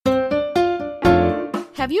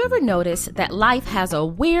Have you ever noticed that life has a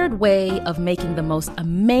weird way of making the most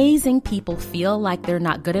amazing people feel like they're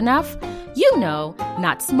not good enough? You know,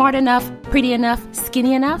 not smart enough, pretty enough,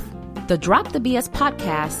 skinny enough? The Drop the BS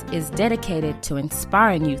podcast is dedicated to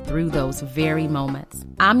inspiring you through those very moments.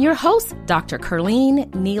 I'm your host, Dr.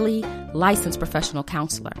 Kerline Neely, licensed professional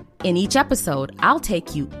counselor. In each episode, I'll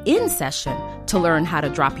take you in session to learn how to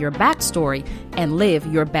drop your backstory and live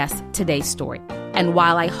your best today story. And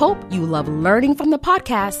while I hope you love learning from the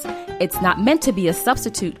podcast, it's not meant to be a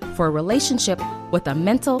substitute for a relationship with a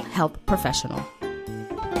mental health professional.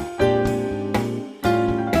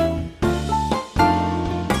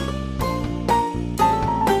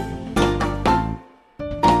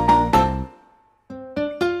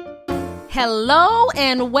 Hello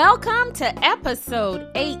and welcome to episode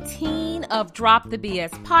 18 of Drop the BS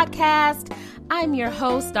podcast. I'm your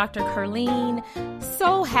host, Dr. Kerline.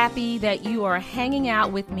 So happy that you are hanging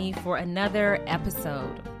out with me for another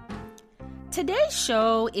episode. Today's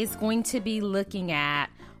show is going to be looking at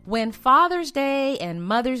when Father's Day and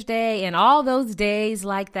Mother's Day and all those days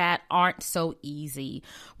like that aren't so easy.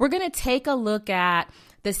 We're going to take a look at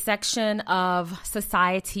the section of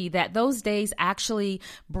society that those days actually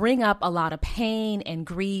bring up a lot of pain and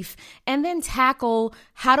grief, and then tackle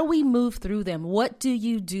how do we move through them? What do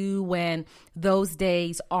you do when those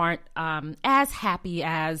days aren't as happy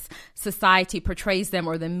as society portrays them,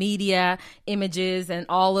 or the media images and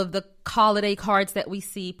all of the holiday cards that we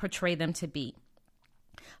see portray them to be?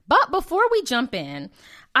 But before we jump in,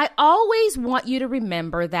 I always want you to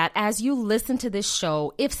remember that as you listen to this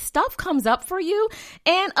show, if stuff comes up for you,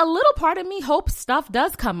 and a little part of me hopes stuff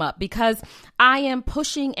does come up, because I am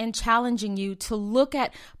pushing and challenging you to look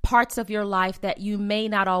at parts of your life that you may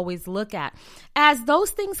not always look at. As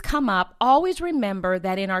those things come up, always remember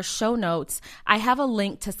that in our show notes, I have a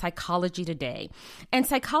link to Psychology Today. And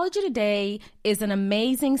Psychology Today is an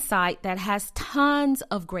amazing site that has tons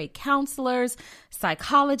of great counselors,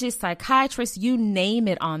 psychologists, psychiatrists, you name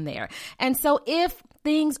it on there. And so if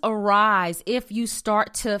things arise, if you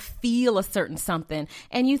start to feel a certain something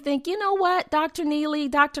and you think, you know what, Dr. Neely,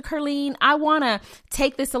 Dr. Kerline, I want to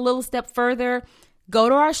take this a little step further, go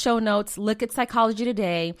to our show notes, look at Psychology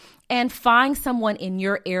Today, and find someone in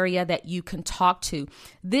your area that you can talk to.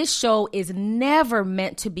 This show is never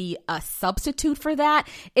meant to be a substitute for that.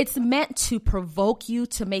 It's meant to provoke you,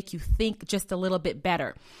 to make you think just a little bit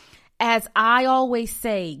better. As I always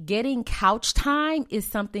say, getting couch time is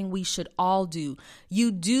something we should all do.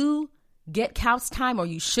 You do get couch time, or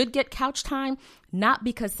you should get couch time, not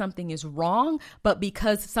because something is wrong, but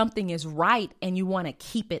because something is right and you want to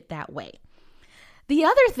keep it that way. The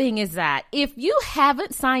other thing is that if you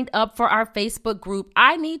haven't signed up for our Facebook group,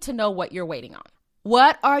 I need to know what you're waiting on.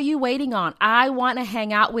 What are you waiting on? I want to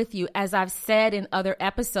hang out with you, as I've said in other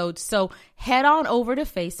episodes. So head on over to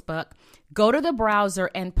Facebook, go to the browser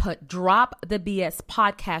and put Drop the BS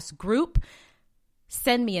podcast group,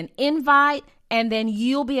 send me an invite, and then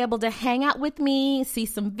you'll be able to hang out with me, see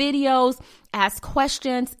some videos, ask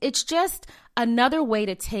questions. It's just another way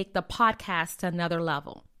to take the podcast to another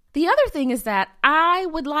level. The other thing is that I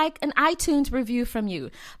would like an iTunes review from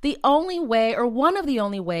you. The only way, or one of the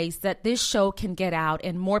only ways, that this show can get out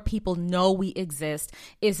and more people know we exist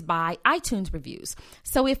is by iTunes reviews.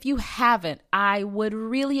 So if you haven't, I would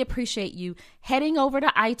really appreciate you heading over to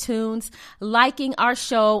iTunes, liking our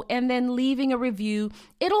show, and then leaving a review.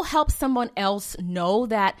 It'll help someone else know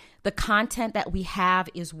that the content that we have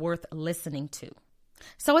is worth listening to.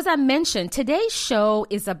 So as I mentioned, today's show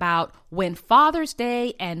is about when Father's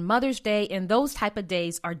Day and Mother's Day and those type of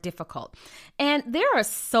days are difficult. And there are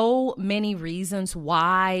so many reasons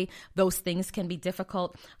why those things can be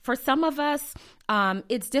difficult. For some of us,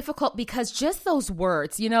 it's difficult because just those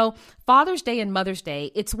words, Father's Day and Mother's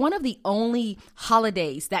Day, it's one of the only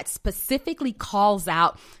holidays that specifically calls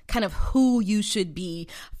out kind of who you should be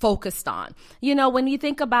focused on. When you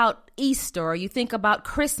think about Easter or you think about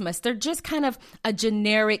Christmas, they're just kind of a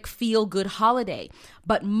generic feel-good holiday.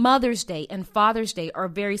 But Mother's Day and Father's Day are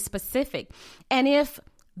very specific. And if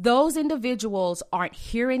those individuals aren't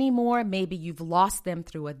here anymore, maybe you've lost them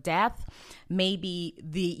through a death, maybe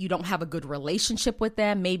you don't have a good relationship with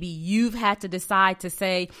them, maybe you've had to decide to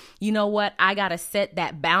say, you know what, I got to set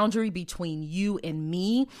that boundary between you and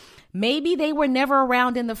me. Maybe they were never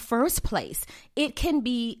around in the first place. It can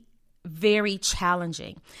be very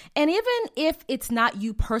challenging. And even if it's not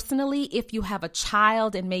you personally, if you have a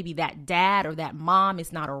child and maybe that dad or that mom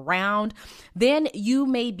is not around, then you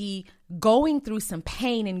may be going through some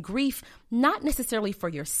pain and grief, not necessarily for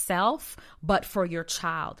yourself, but for your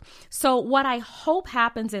child. So what I hope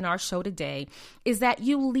happens in our show today is that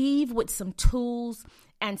you leave with some tools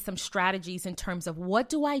and some strategies in terms of what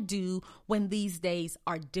do I do when these days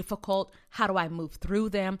are difficult? How do I move through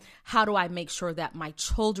them? How do I make sure that my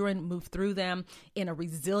children move through them in a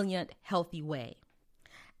resilient, healthy way?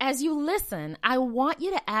 As you listen, I want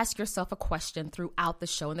you to ask yourself a question throughout the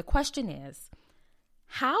show. And the question is,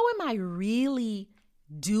 how am I really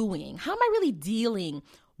doing? How am I really dealing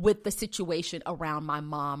with the situation around my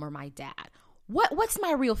mom or my dad? What's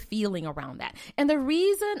my real feeling around that? And the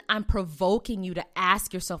reason I'm provoking you to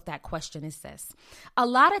ask yourself that question is this. A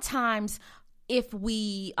lot of times, if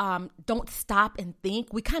we don't stop and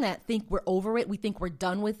think, we kind of think we're over it. We think we're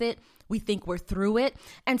done with it. We think we're through it.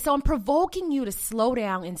 And so I'm provoking you to slow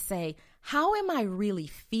down and say, how am I really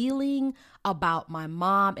feeling about my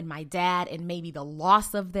mom and my dad and maybe the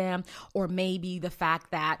loss of them, or maybe the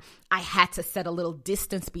fact that I had to set a little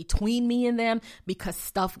distance between me and them because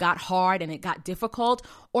stuff got hard and it got difficult,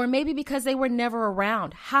 or maybe because they were never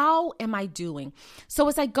around. How am I doing? So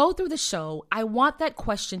as I go through the show, I want that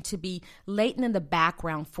question to be latent in the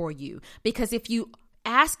background for you, because if you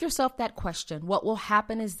ask yourself that question, what will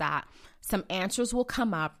happen is that some answers will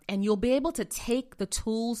come up and you'll be able to take the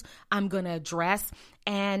tools I'm going to address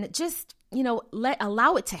and just,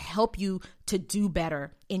 allow it to help you to do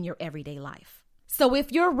better in your everyday life. So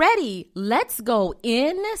if you're ready, let's go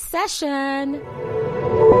in session.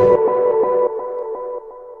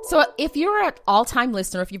 So if you're an all-time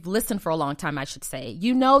listener, if you've listened for a long time, I should say,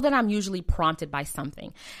 you know that I'm usually prompted by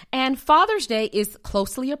something. And Father's Day is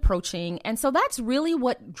closely approaching. And so that's really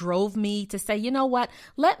what drove me to say, you know what,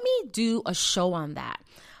 let me do a show on that.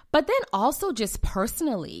 But then also just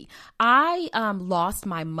personally, I lost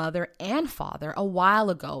my mother and father a while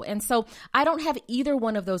ago. And so I don't have either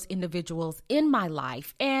one of those individuals in my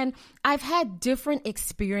life. And I've had different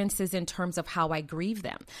experiences in terms of how I grieve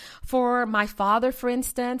them. For my father, for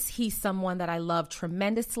instance, he's someone that I love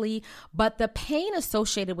tremendously, but the pain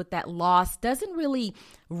associated with that loss doesn't really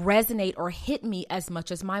resonate or hit me as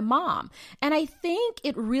much as my mom. And I think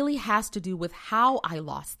it really has to do with how I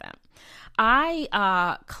lost them.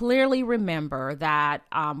 I clearly remember that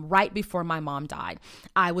right before my mom died,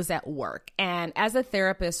 I was at work. And as a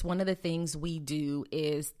therapist, one of the things we do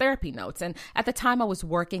is therapy notes. And at the time, I was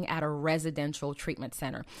working at a residential treatment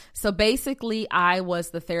center. So basically, I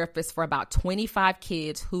was the therapist for about 25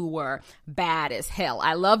 kids who were bad as hell.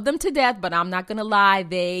 I loved them to death, but I'm not going to lie,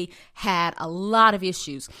 they had a lot of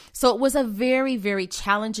issues. So it was a very, very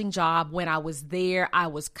challenging job. When I was there, I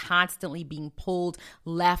was constantly being pulled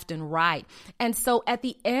left and right. And so at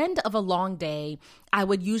the end of a long day, I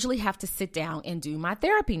would usually have to sit down and do my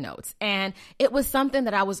therapy notes. And it was something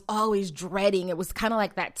that I was always dreading. It was kind of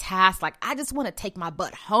like that task, like I just want to take my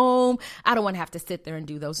butt home. I don't want to have to sit there and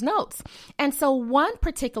do those notes. And so one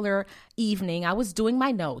particular evening, I was doing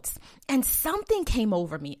my notes and something came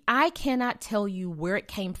over me. I cannot tell you where it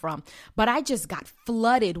came from, but I just got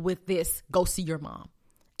flooded with this, go see your mom.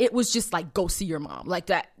 It was just like, go see your mom. Like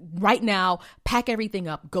that right now, pack everything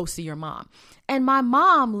up, go see your mom. And my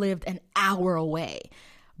mom lived an hour away.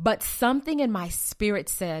 But something in my spirit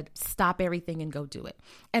said, stop everything and go do it.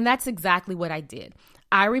 And that's exactly what I did.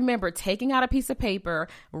 I remember taking out a piece of paper,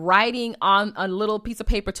 writing on a little piece of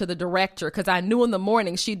paper to the director, because I knew in the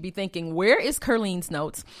morning she'd be thinking, where is Curlene's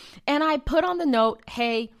notes? And I put on the note,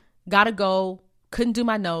 hey, gotta go, couldn't do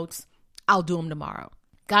my notes, I'll do them tomorrow.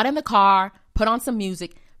 Got in the car, put on some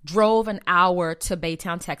music, drove an hour to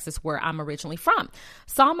Baytown, Texas, where I'm originally from.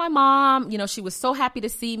 Saw my mom, she was so happy to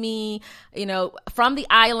see me, from the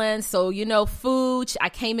island. So, food, I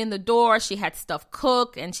came in the door, she had stuff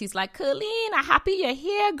cooked and she's like, Curleen, I'm happy you're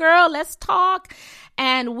here, girl. Let's talk.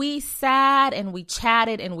 And we sat and we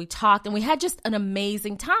chatted and we talked and we had just an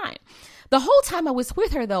amazing time. The whole time I was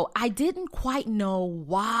with her, though, I didn't quite know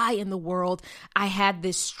why in the world I had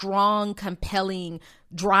this strong, compelling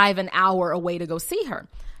drive an hour away to go see her.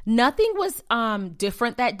 Nothing was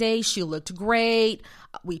different that day. She looked great.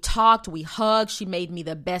 We talked, we hugged. She made me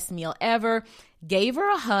the best meal ever, gave her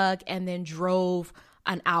a hug, and then drove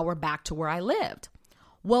an hour back to where I lived.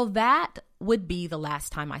 Well, that would be the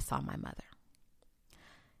last time I saw my mother.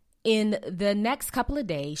 In the next couple of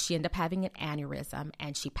days, she ended up having an aneurysm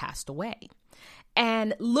and she passed away.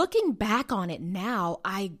 And looking back on it now,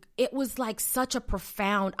 it was like such a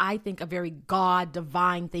profound, I think a very God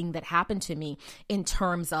divine thing that happened to me in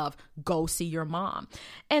terms of go see your mom.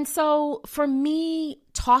 And so for me,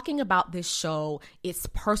 talking about this show, it's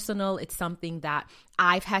personal. It's something that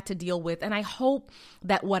I've had to deal with. And I hope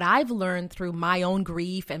that what I've learned through my own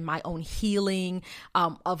grief and my own healing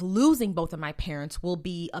of losing both of my parents will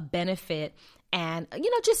be a benefit and,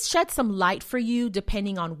 just shed some light for you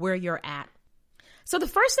depending on where you're at. So the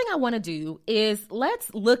first thing I want to do is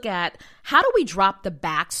let's look at how do we drop the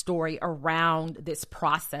backstory around this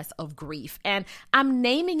process of grief. And I'm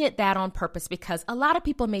naming it that on purpose because a lot of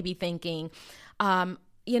people may be thinking,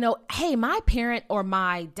 hey, my parent or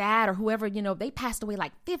my dad or whoever, they passed away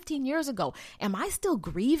like 15 years ago. Am I still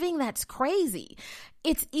grieving? That's crazy.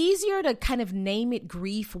 It's easier to kind of name it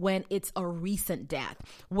grief when it's a recent death,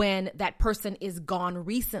 when that person is gone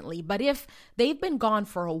recently. But if they've been gone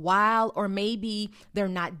for a while, or maybe they're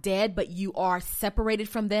not dead, but you are separated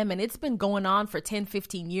from them and it's been going on for 10,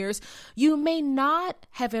 15 years, you may not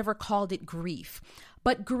have ever called it grief.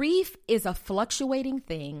 But grief is a fluctuating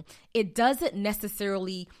thing. It doesn't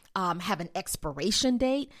necessarily have an expiration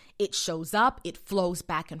date. It shows up, it flows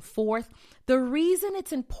back and forth. The reason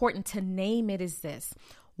it's important to name it is this: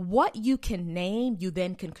 what you can name, you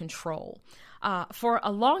then can control. For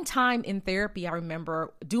a long time in therapy, I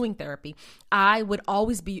remember doing therapy, I would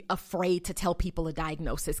always be afraid to tell people a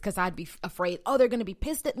diagnosis because I'd be afraid, they're going to be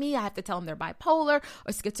pissed at me. I have to tell them they're bipolar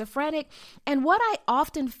or schizophrenic. And what I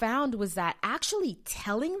often found was that actually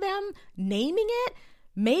telling them, naming it,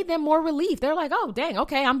 made them more relieved. They're like, oh, dang,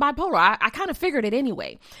 okay, I'm bipolar. I kind of figured it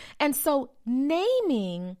anyway. And so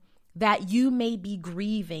naming that you may be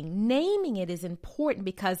grieving, naming it is important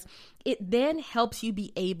because it then helps you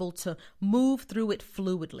be able to move through it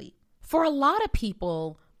fluidly. For a lot of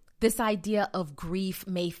people, this idea of grief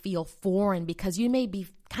may feel foreign because you may be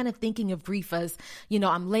kind of thinking of grief as,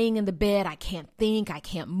 I'm laying in the bed, I can't think, I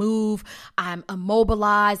can't move, I'm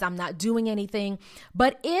immobilized, I'm not doing anything.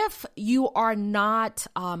 But if you are not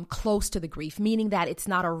close to the grief, meaning that it's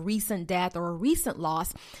not a recent death or a recent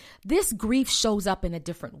loss, this grief shows up in a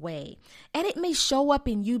different way. And it may show up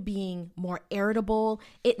in you being more irritable.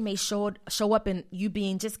 It may show up in you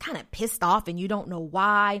being just kind of pissed off and you don't know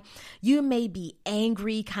why. You may be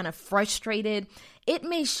angry, kind of frustrated. It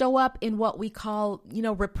may show up in what we call,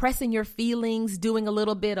 repressing your feelings, doing a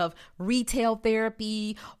little bit of retail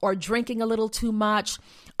therapy or drinking a little too much.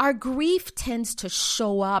 Our grief tends to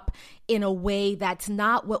show up in a way that's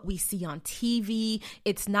not what we see on TV.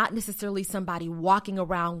 It's not necessarily somebody walking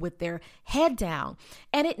around with their head down.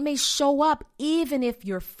 And it may show up even if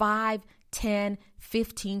you're 5, 10,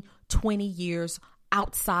 15, 20 years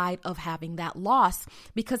outside of having that loss.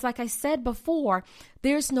 Because like I said before,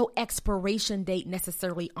 there's no expiration date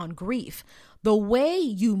necessarily on grief. The way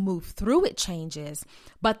you move through it changes,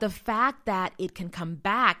 but the fact that it can come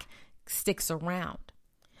back sticks around.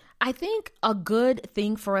 I think a good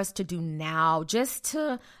thing for us to do now, just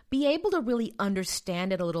to be able to really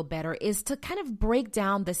understand it a little better, is to kind of break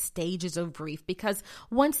down the stages of grief. Because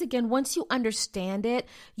once you understand it,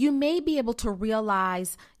 you may be able to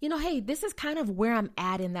realize, hey, this is kind of where I'm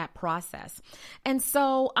at in that process. And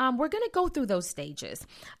so we're going to go through those stages.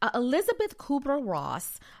 Elizabeth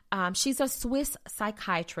Kubler-Ross, she's a Swiss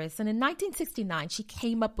psychiatrist. And in 1969, she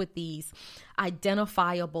came up with these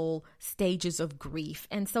identifiable stages of grief.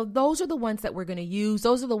 And so those are the ones that we're going to use.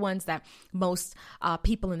 Those are the ones that most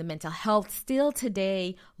people in the mental health still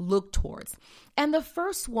today look towards. And the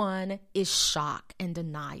first one is shock and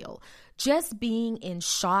denial. Just being in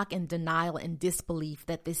shock and denial and disbelief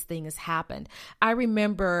that this thing has happened. I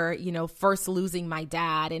remember, first losing my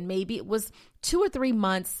dad, and maybe it was 2 or 3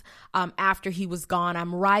 months after he was gone.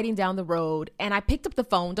 I'm riding down the road and I picked up the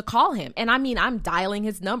phone to call him. And I'm dialing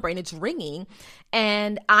his number and it's ringing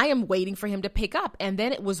and I am waiting for him to pick up. And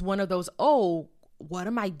then it was one of those, what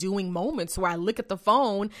am I doing moments where I look at the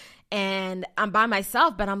phone and I'm by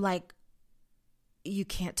myself, but I'm like, you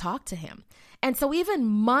can't talk to him. And so even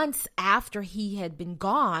months after he had been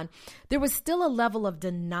gone, there was still a level of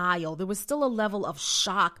denial. There was still a level of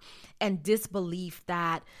shock and disbelief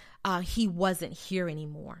that he wasn't here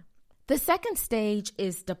anymore. The second stage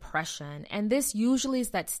is depression, and this usually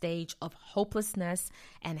is that stage of hopelessness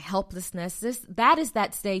and helplessness. That's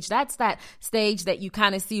that stage that you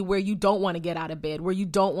kind of see where you don't want to get out of bed, where you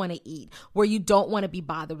don't want to eat, where you don't want to be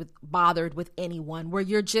bothered with anyone, where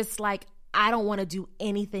you're just like, I don't want to do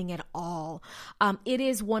anything at all. It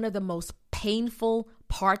is one of the most painful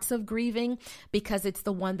parts of grieving because it's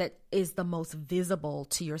the one that is the most visible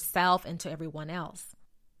to yourself and to everyone else.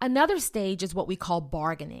 Another stage is what we call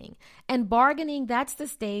bargaining. And bargaining, that's the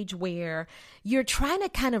stage where you're trying to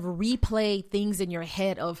kind of replay things in your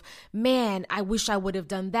head of, man, I wish I would have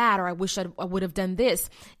done that, or I wish I would have done this.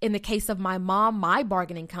 In the case of my mom, my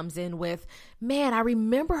bargaining comes in with, man, I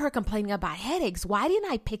remember her complaining about headaches. Why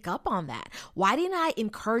didn't I pick up on that? Why didn't I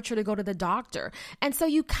encourage her to go to the doctor? And so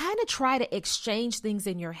you kind of try to exchange things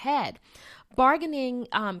in your head. Bargaining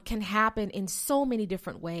can happen in so many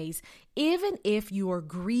different ways, even if you are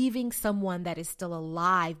grieving someone that is still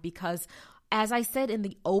alive, because as I said in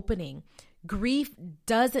the opening, Grief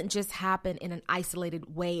doesn't just happen in an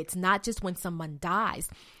isolated way. It's not just when someone dies.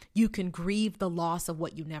 You can grieve the loss of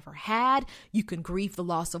what you never had. You can grieve the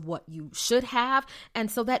loss of what you should have.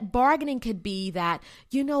 And so that bargaining could be that,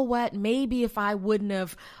 you know what, maybe if I wouldn't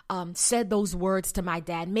have said those words to my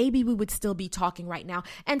dad, maybe we would still be talking right now.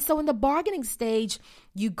 And so in the bargaining stage,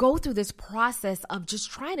 you go through this process of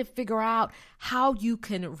just trying to figure out how you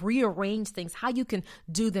can rearrange things, how you can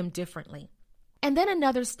do them differently. And then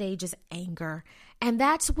another stage is anger. And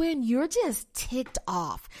that's when you're just ticked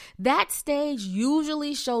off. That stage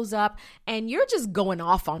usually shows up and you're just going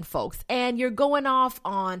off on folks. And you're going off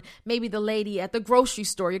on maybe the lady at the grocery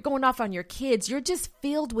store. You're going off on your kids. You're just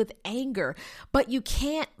filled with anger, but you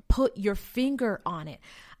can't put your finger on it.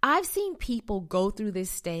 I've seen people go through this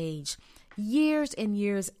stage years and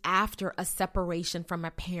years after a separation from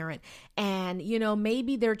a parent. And,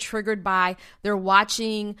 maybe they're triggered by they're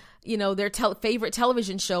watching, their favorite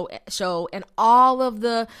television show and all of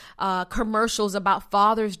the commercials about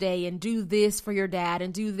Father's Day and do this for your dad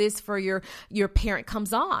and do this for your parent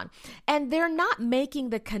comes on. And they're not making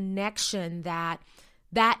the connection that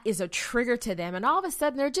is a trigger to them. And all of a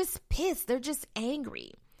sudden they're just pissed. They're just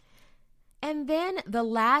angry. And then the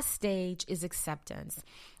last stage is acceptance.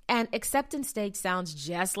 And acceptance stage sounds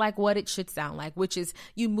just like what it should sound like, which is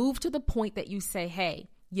you move to the point that you say, hey,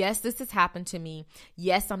 yes, this has happened to me.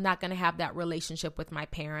 Yes, I'm not going to have that relationship with my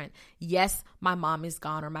parent. Yes, my mom is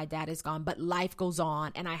gone or my dad is gone, but life goes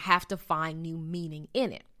on and I have to find new meaning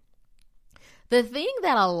in it. The thing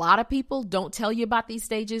that a lot of people don't tell you about these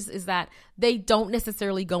stages is that they don't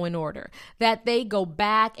necessarily go in order, that they go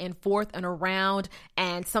back and forth and around,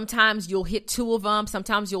 and sometimes you'll hit two of them,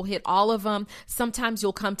 sometimes you'll hit all of them, sometimes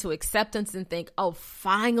you'll come to acceptance and think, oh,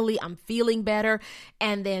 finally, I'm feeling better,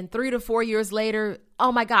 and then 3 to 4 years later,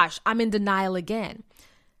 oh my gosh, I'm in denial again.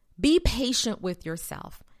 Be patient with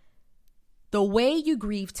yourself. The way you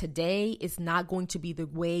grieve today is not going to be the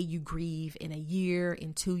way you grieve in a year,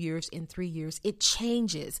 in 2 years, in 3 years. It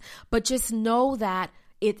changes, but just know that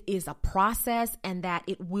it is a process and that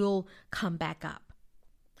it will come back up.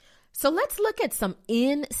 So let's look at some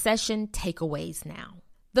in-session takeaways now.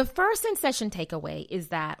 The first in-session takeaway is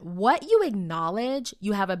that what you acknowledge,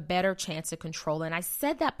 you have a better chance to control. And I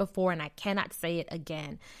said that before and I cannot say it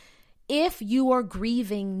again. If you are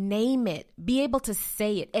grieving, name it, be able to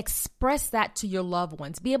say it, express that to your loved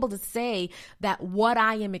ones, be able to say that what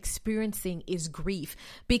I am experiencing is grief,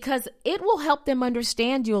 because it will help them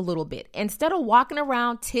understand you a little bit. Instead of walking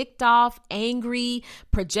around ticked off, angry,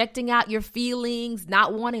 projecting out your feelings,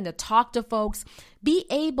 not wanting to talk to folks, be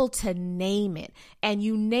able to name it. And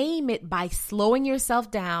you name it by slowing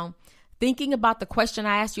yourself down, thinking about the question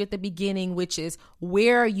I asked you at the beginning, which is,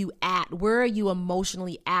 where are you at? Where are you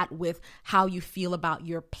emotionally at with how you feel about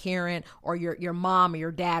your parent or your mom or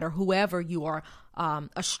your dad or whoever you are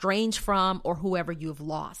estranged from or whoever you have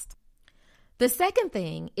lost? The second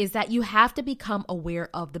thing is that you have to become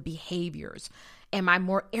aware of the behaviors. Am I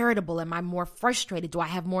more irritable? Am I more frustrated? Do I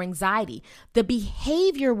have more anxiety? The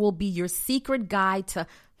behavior will be your secret guide to,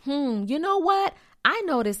 you know what? I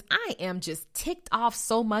notice I am just ticked off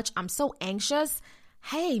so much. I'm so anxious.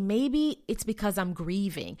 Hey, maybe it's because I'm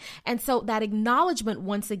grieving. And so that acknowledgement,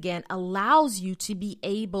 once again, allows you to be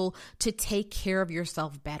able to take care of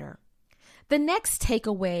yourself better. The next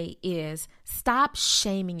takeaway is stop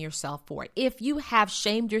shaming yourself for it. If you have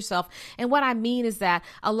shamed yourself, and what I mean is that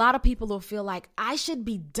a lot of people will feel like, I should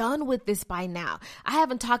be done with this by now. I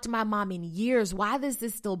haven't talked to my mom in years. Why does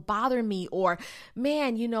this still bother me? Or,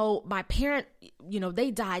 man, my parent,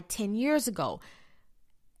 they died 10 years ago.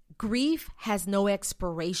 Grief has no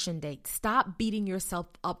expiration date. Stop beating yourself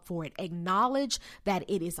up for it. Acknowledge that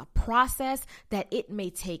it is a process, that it may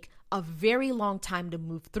take a very long time to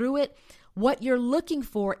move through it. What you're looking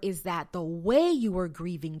for is that the way you are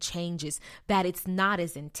grieving changes, that it's not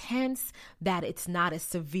as intense, that it's not as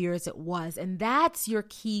severe as it was. And that's your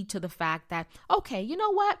key to the fact that, okay, you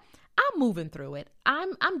know what? I'm moving through it.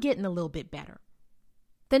 I'm getting a little bit better.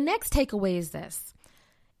 The next takeaway is this.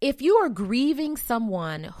 If you are grieving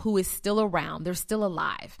someone who is still around, they're still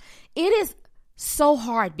alive, it is so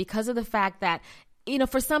hard because of the fact that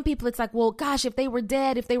for some people, it's like, well, gosh, if they were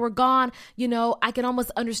dead, if they were gone, I can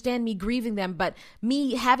almost understand me grieving them. But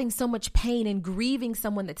me having so much pain and grieving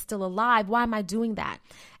someone that's still alive, why am I doing that?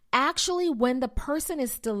 Actually, when the person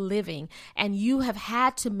is still living and you have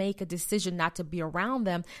had to make a decision not to be around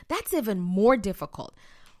them, that's even more difficult.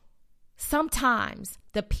 Sometimes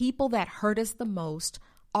the people that hurt us the most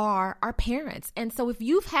are our parents. And so if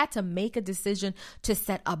you've had to make a decision to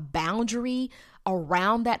set a boundary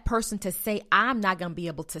around that person, to say, I'm not going to be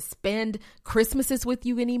able to spend Christmases with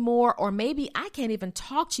you anymore, or maybe I can't even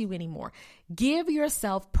talk to you anymore, give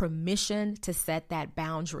yourself permission to set that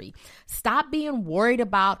boundary. Stop being worried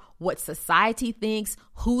about what society thinks,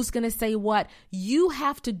 who's going to say what. You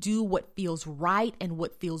have to do what feels right and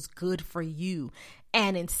what feels good for you.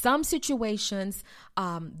 And in some situations,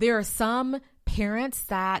 there are some parents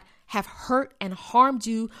that have hurt and harmed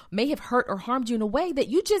you, may have hurt or harmed you in a way that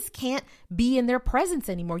you just can't be in their presence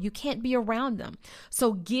anymore. You can't be around them.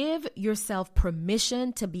 So give yourself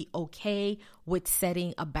permission to be okay with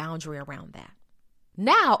setting a boundary around that.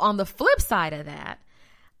 Now, on the flip side of that,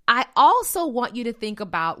 I also want you to think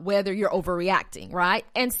about whether you're overreacting, right?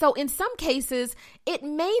 And so in some cases, it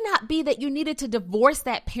may not be that you needed to divorce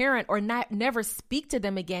that parent or never speak to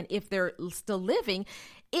them again if they're still living.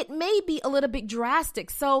 It may be a little bit drastic.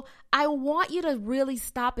 So I want you to really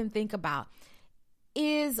stop and think about,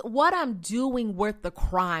 is what I'm doing worth the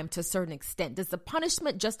crime to a certain extent? Does the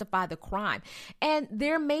punishment justify the crime? And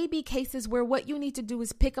there may be cases where what you need to do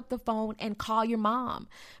is pick up the phone and call your mom,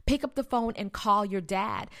 pick up the phone and call your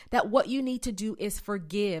dad, that what you need to do is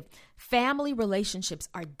forgive. Family relationships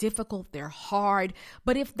are difficult, they're hard,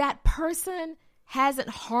 but if that person hasn't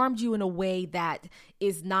harmed you in a way that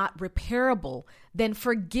is not repairable, then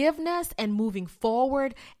forgiveness and moving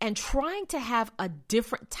forward and trying to have a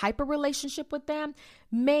different type of relationship with them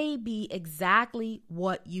may be exactly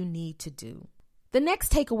what you need to do. The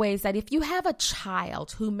next takeaway is that if you have a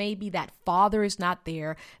child who maybe that father is not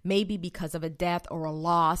there, maybe because of a death or a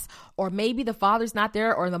loss, or maybe the father's not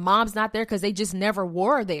there or the mom's not there because they just never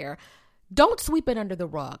were there, don't sweep it under the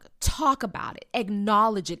rug. Talk about it.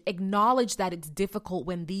 Acknowledge it. Acknowledge that it's difficult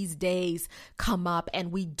when these days come up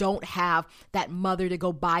and we don't have that mother to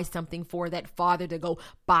go buy something for, that father to go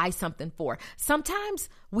buy something for. Sometimes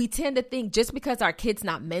we tend to think just because our kid's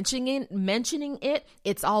not mentioning it,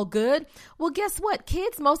 it's all good. Well, guess what?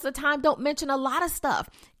 Kids most of the time don't mention a lot of stuff.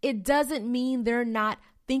 It doesn't mean they're not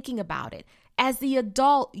thinking about it. As the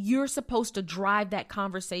adult, you're supposed to drive that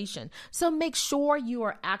conversation. So make sure you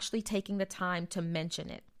are actually taking the time to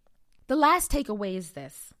mention it. The last takeaway is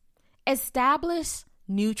this: establish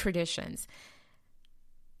new traditions.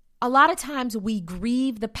 A lot of times we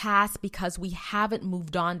grieve the past because we haven't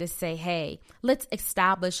moved on to say, hey, let's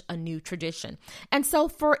establish a new tradition. And so,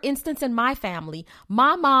 for instance, in my family,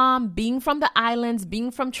 my mom, being from the islands,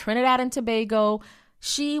 being from Trinidad and Tobago,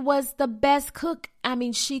 she was the best cook. I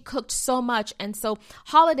mean, she cooked so much. And so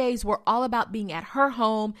holidays were all about being at her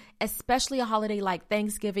home, especially a holiday like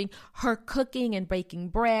Thanksgiving, her cooking and baking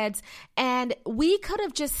breads. And we could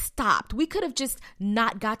have just stopped. We could have just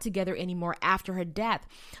not got together anymore after her death.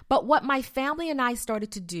 But what my family and I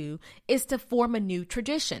started to do is to form a new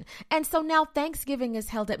tradition. And so now Thanksgiving is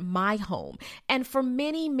held at my home. And for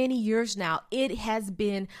many, many years now, it has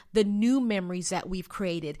been the new memories that we've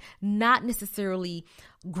created, not necessarily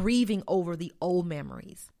grieving over the old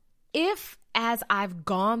memories. If, as I've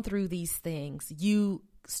gone through these things, you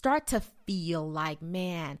start to feel like,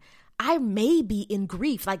 man, I may be in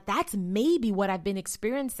grief, like that's maybe what I've been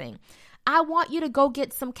experiencing, I want you to go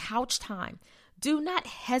get some couch time. Do not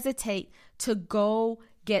hesitate to go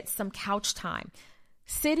get some couch time.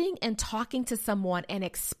 Sitting and talking to someone and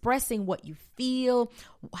expressing what you feel,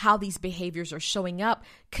 how these behaviors are showing up,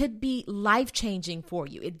 could be life-changing for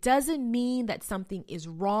you. It doesn't mean that something is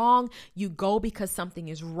wrong. You go because something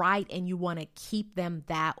is right and you want to keep them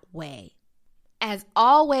that way. As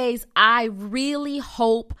always, I really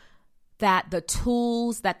hope that the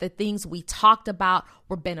tools, that the things we talked about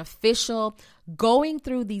were beneficial. Going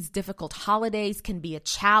through these difficult holidays can be a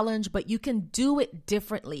challenge, but you can do it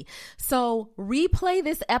differently. So replay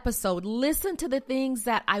this episode, listen to the things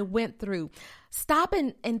that I went through. Stop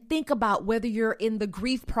and think about whether you're in the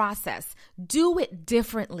grief process. Do it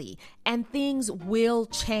differently and things will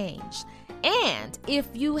change. And if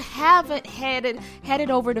you haven't headed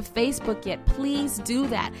over to Facebook yet, please do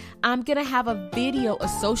that. I'm going to have a video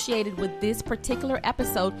associated with this particular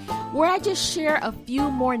episode where I just share a few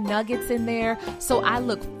more nuggets in there. So I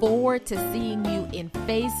look forward to seeing you in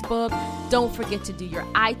Facebook. Don't forget to do your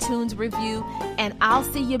iTunes review, and I'll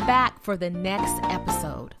see you back for the next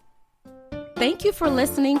episode. Thank you for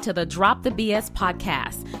listening to the Drop the BS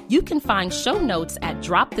podcast. You can find show notes at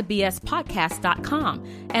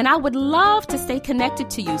dropthebspodcast.com. And I would love to stay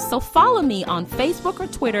connected to you. So follow me on Facebook or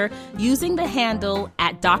Twitter using the handle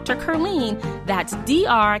at Dr. Curleen. That's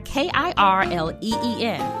DrKirleen.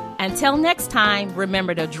 Until next time,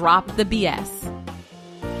 remember to drop the BS.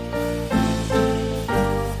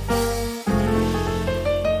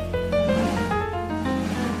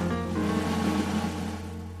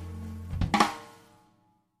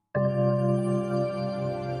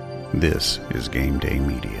 This is Game Day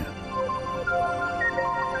Media.